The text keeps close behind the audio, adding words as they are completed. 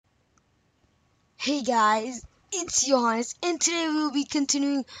Hey guys, it's Johannes, and today we will be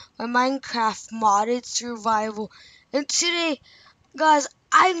continuing my Minecraft modded survival. And today, guys,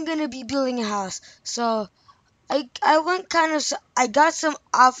 I'm gonna be building a house. So I went I got some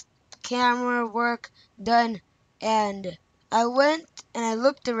off-camera work done, and I went and I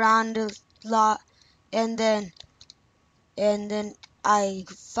looked around a lot, and then I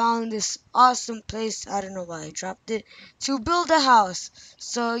found this awesome place. I don't know why I dropped it to build a house.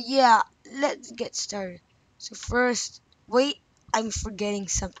 So yeah, let's get started. So first, wait, I'm forgetting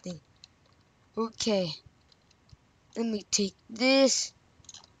something. Okay, let me take this.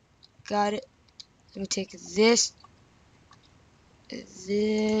 Got it. Let me take this,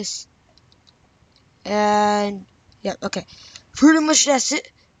 and yep. Okay, pretty much that's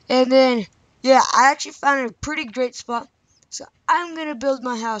it. And then yeah, I actually found a pretty great spot. So I'm gonna build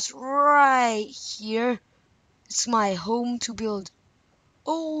my house right here. It's my home to build.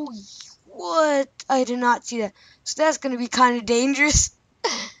 Oh, what? I did not see that. So that's gonna be kind of dangerous.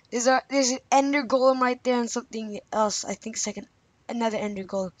 There's an ender golem right there and something else. I think it's like another ender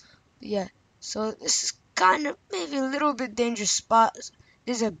golem. But yeah. So this is kind of maybe a little bit dangerous spot.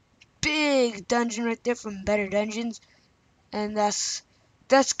 There's a big dungeon right there from Better Dungeons, and that's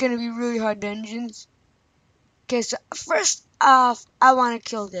gonna be really hard dungeons. Okay, so first off, I want to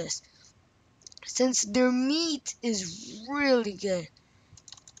kill this since their meat is really good.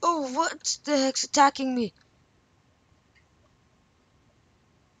 Oh, what the heck's attacking me?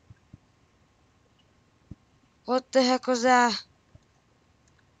 What the heck was that?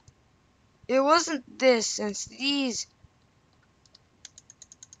 It wasn't this, since these...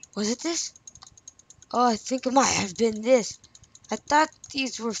 Was it this? Oh, I think it might have been this. I thought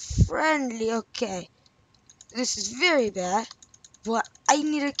these were friendly. Okay. This is very bad. But I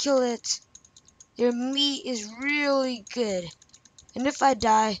need to kill it. Their meat is really good. And if I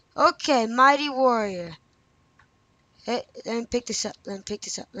die... Okay, Mighty Warrior. Hey, let me pick this up. Let me pick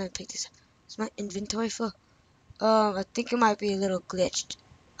this up. Let me pick this up. Is my inventory full? I think it might be a little glitched.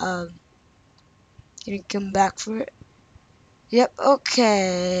 Can you come back for it? Yep,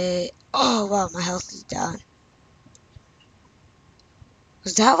 okay. Oh, wow, my health is down.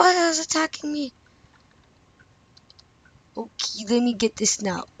 Was that why I was attacking me? Okay, let me get this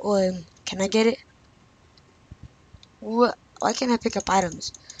now. Can I get it? What? Why can't I pick up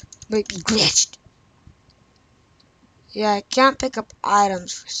items? Might be glitched. Yeah, I can't pick up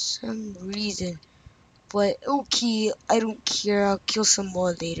items for some reason. But, okay, I don't care. I'll kill some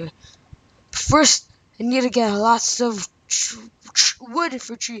more later. But first, I need to get lots of wood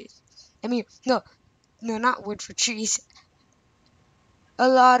for trees. I mean, no, not wood for trees. A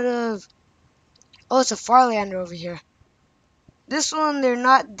lot of... Oh, it's a Farlander over here. This one, they're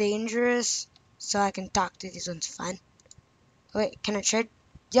not dangerous, so I can talk to these ones fine. Wait, can I trade?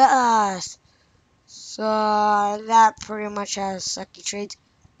 Yes! So, that pretty much has sucky trades.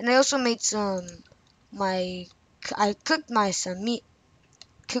 And I also made I cooked some meat.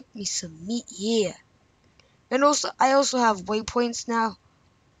 Cooked me some meat, yeah. And also, I also have waypoints now.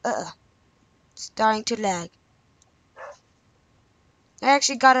 Starting to lag. I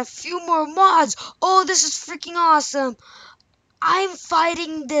actually got a few more mods. Oh, this is freaking awesome. I'm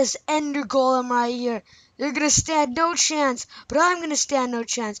fighting this ender golem right here. They're gonna stand no chance, but I'm gonna stand no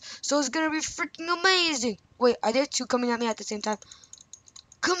chance. So it's gonna be freaking amazing. Wait, are there two coming at me at the same time?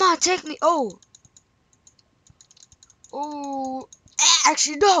 Come on, take me. Oh. Oh.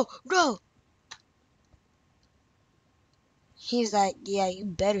 Actually, no, no. He's like, yeah, you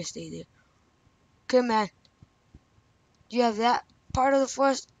better stay there. Okay, man. Do you have that part of the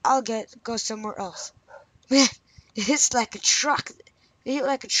forest? I'll go somewhere else. Man, it hits like a truck. It hit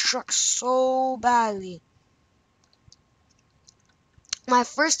like a truck so badly. My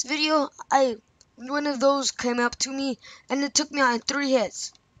first video, one of those came up to me and it took me out in 3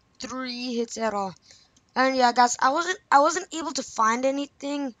 hits. 3 hits at all. And yeah, guys, I wasn't able to find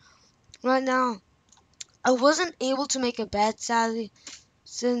anything right now. I wasn't able to make a bed, sadly,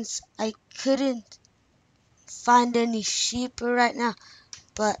 since I couldn't find any sheep right now.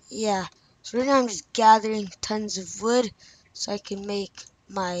 But yeah, so right now I'm just gathering tons of wood so I can make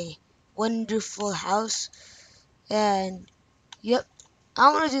my wonderful house. And yep,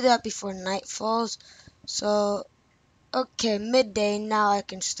 I want to do that before night falls. So okay, midday, now I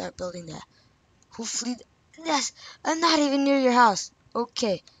can start building that. Hopefully, yes, I'm not even near your house.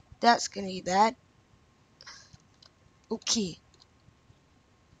 Okay, that's gonna be bad. Okay,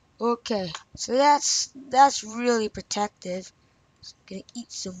 okay, so that's really protective. So I'm gonna eat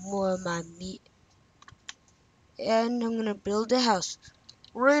some more of my meat, and I'm gonna build a house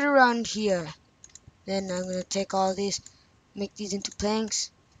right around here. Then I'm gonna take all these, make these into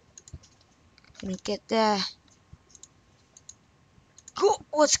planks. Gonna get that. Go!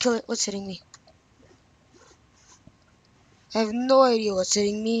 What's killing? What's hitting me? I have no idea what's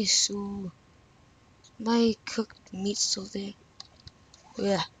hitting me. So my cooked meat still there?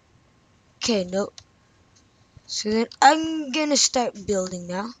 Yeah. Okay, nope. So then I'm gonna start building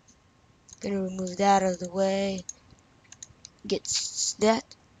now. Gonna remove that out of the way. Get that.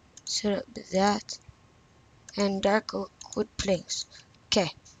 Set up that. And dark oak wood planks.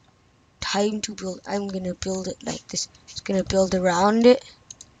 Okay. Time to build. I'm gonna build it like this. Just gonna build around it.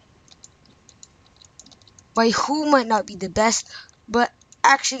 My who might not be the best, but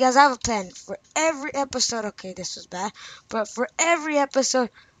actually, guys, I have a plan for every episode. Okay, this was bad, but for every episode,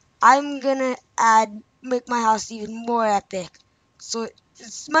 I'm gonna make my house even more epic. So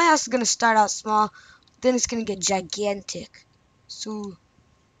my house is gonna start out small, then it's gonna get gigantic. So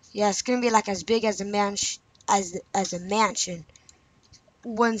yeah, it's gonna be like as big as a mansion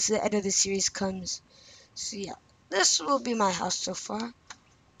once the end of the series comes. So yeah, this will be my house so far.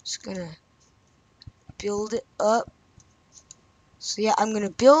 Just gonna build it up. So yeah, I'm gonna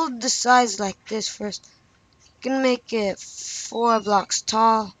build the size like this first. Gonna make it 4 blocks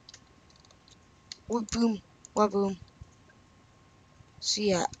tall. Boom, boom. So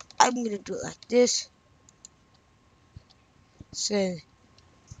yeah, I'm gonna do it like this. So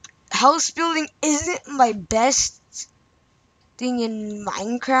house building isn't my best thing in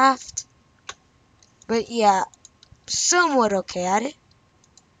Minecraft, but yeah, somewhat okay at it.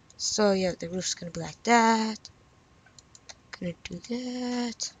 So yeah, the roof's gonna be like that. Gonna do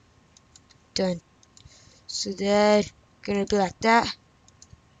that. Done. So then gonna be like that.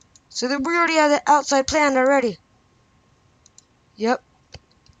 So then we already have the outside planned already. Yep.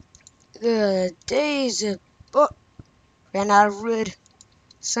 The days of ran out of wood.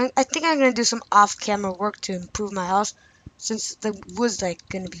 So I think I'm gonna do some off-camera work to improve my house, since the wood's like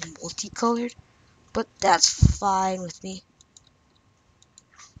gonna be multicolored. But that's fine with me.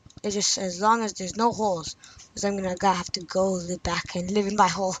 It's just as long as there's no holes, because I'm gonna have to go live back and live in my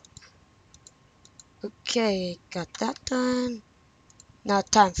hole. Okay, got that done. Now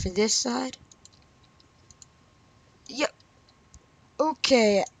time for this side. Yep.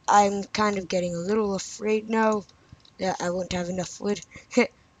 Okay, I'm kind of getting a little afraid now that I won't have enough wood.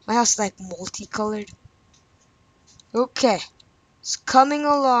 My house is like multicolored. Okay, it's coming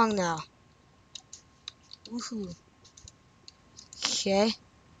along now. Woohoo. Okay.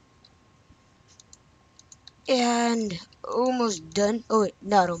 And almost done. Oh wait,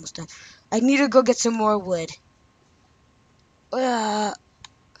 not almost done. I need to go get some more wood. Uh,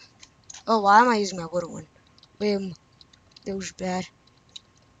 oh, why am I using my wooden one? Wait, that was bad.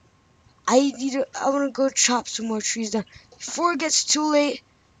 I want to go chop some more trees down before it gets too late,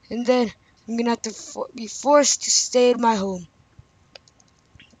 and then I'm gonna have to be forced to stay in my home.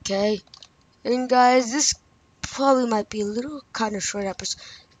 Okay, and guys, this probably might be a little kind of short episode.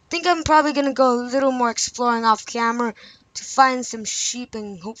 I think I'm probably gonna go a little more exploring off camera to find some sheep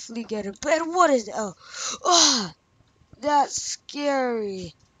and hopefully get a bed. What is that? Oh, that's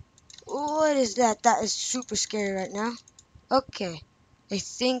scary. What is that? That is super scary right now. Okay, I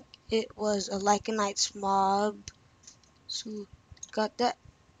think it was a Lycanites mob. So, got that.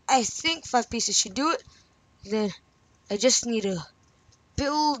 I think 5 pieces should do it. Then, I just need to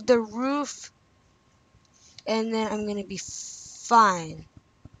build the roof. And then I'm gonna be fine.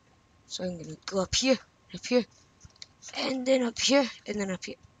 So, I'm gonna go up here, and then up here, and then up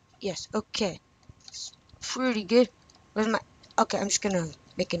here. Yes, okay. It's pretty good. Where's my... Okay, I'm just gonna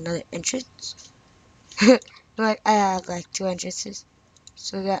make another entrance. Like, I have like 2 entrances.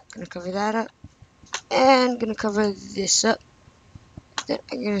 So, that, gonna cover that up. And gonna cover this up. Then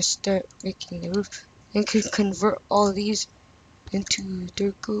I'm gonna start making the roof and can convert all these into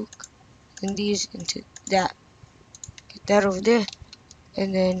dirt coke and these into that. Get that over there,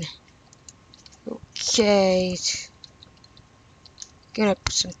 and then okay, gonna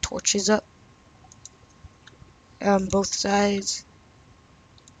put some torches up on both sides.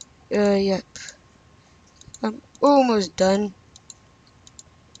 Yep, I'm almost done,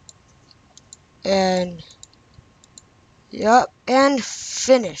 and yep, and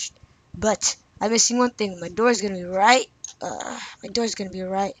finished. But I'm missing one thing. My door is gonna be right. My door is gonna be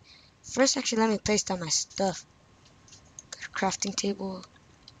right. First, actually, let me place down my stuff. Got a crafting table.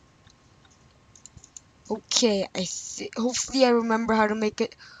 Okay, hopefully I remember how to make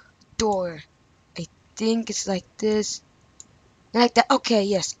it door. I think it's like this. Like that. Okay,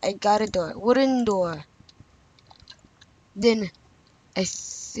 yes, I got a door. Wooden door. Then I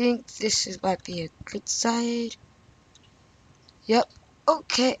think might be a good side. Yep.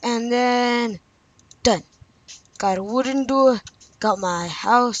 Okay, and then done. Got a wooden door. Got my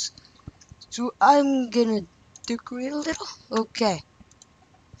house. So I'm gonna decorate a little. Okay.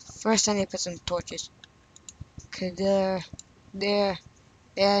 First I need to put some torches. Okay, there,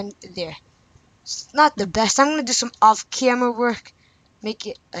 and there. It's not the best. I'm gonna do some off-camera work. Make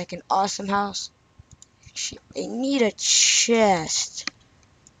it like an awesome house. Actually, I need a chest.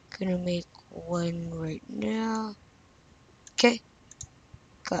 Gonna make one right now. Okay,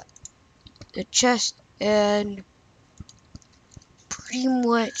 got the chest and pretty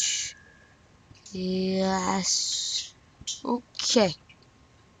much yes. Okay,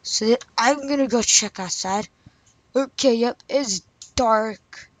 so I'm gonna go check outside. Okay, yep, it's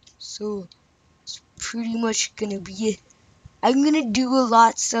dark, so it's pretty much gonna be it. I'm gonna do a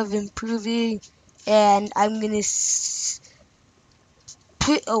lots of improving, and I'm gonna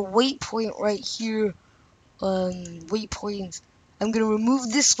put a waypoint right here. Waypoints. I'm gonna remove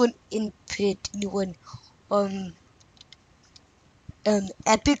this one and put new one. Um,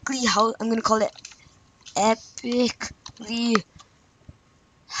 epically how I'm gonna call it epically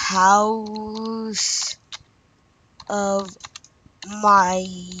house of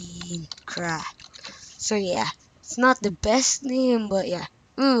Minecraft. So yeah, it's not the best name, but yeah.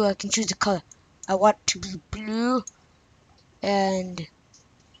 Ooh, I can choose the color. I want to be blue, and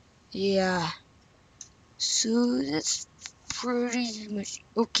yeah. So that's pretty much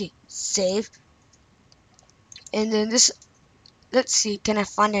okay. Save, and then this. Let's see. Can I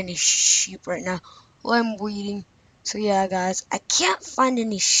find any sheep right now? Well, I'm waiting. So yeah, guys, I can't find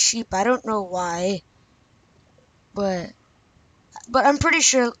any sheep. I don't know why, but I'm pretty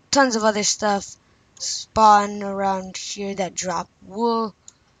sure tons of other stuff spawn around here that drop wool.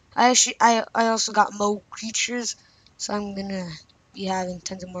 I also got more creatures, so I'm gonna be having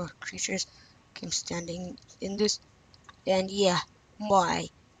tons of more creatures. Okay, I'm standing in this, and yeah, my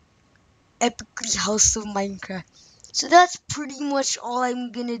epically house of Minecraft. So that's pretty much all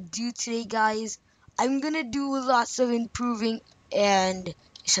I'm gonna do today, guys. I'm gonna do lots of improving and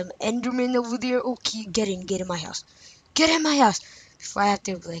some Enderman over there. Okay, get in my house. Get in my house before I have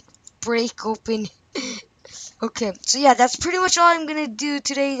to like break open. Okay, so yeah, that's pretty much all I'm gonna do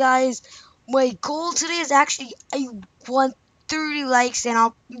today, guys. My goal today is actually I want 30 likes, and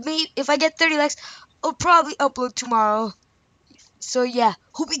I'll maybe if I get 30 likes, I'll probably upload tomorrow. So yeah,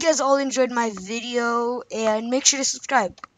 hope you guys all enjoyed my video, and make sure to subscribe.